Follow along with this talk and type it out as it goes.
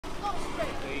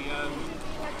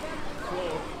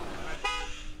floor.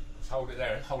 Hold it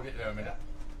there a minute.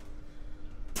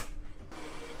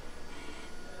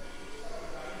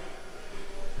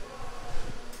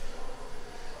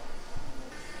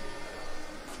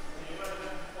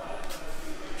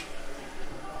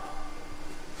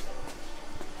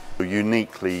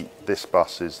 Uniquely, this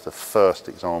bus is the first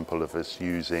example of us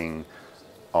using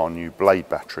our new blade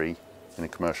battery in a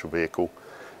commercial vehicle,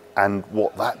 and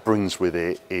what that brings with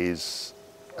it is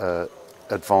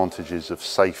advantages of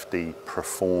safety,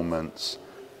 performance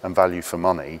and value for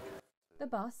money. The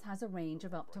bus has a range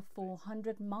of up to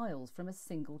 400 miles from a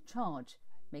single charge,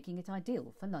 making it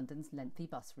ideal for London's lengthy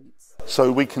bus routes.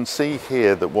 So we can see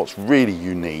here that what's really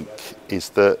unique is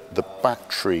that the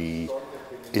battery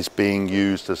is being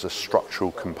used as a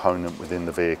structural component within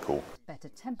the vehicle. Better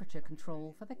temperature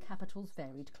control for the capital's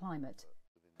varied climate.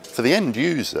 For the end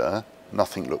user,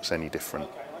 nothing looks any different.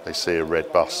 They see a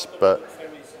red bus, but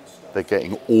they're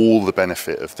getting all the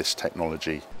benefit of this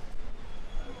technology.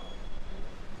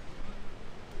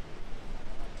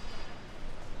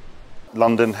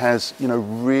 London has,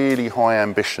 really high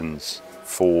ambitions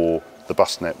for the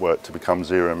bus network to become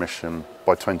zero emission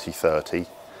by 2030.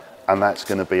 And that's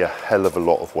going to be a hell of a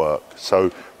lot of work.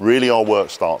 So really our work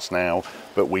starts now,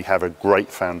 but we have a great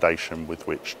foundation with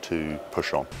which to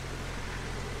push on.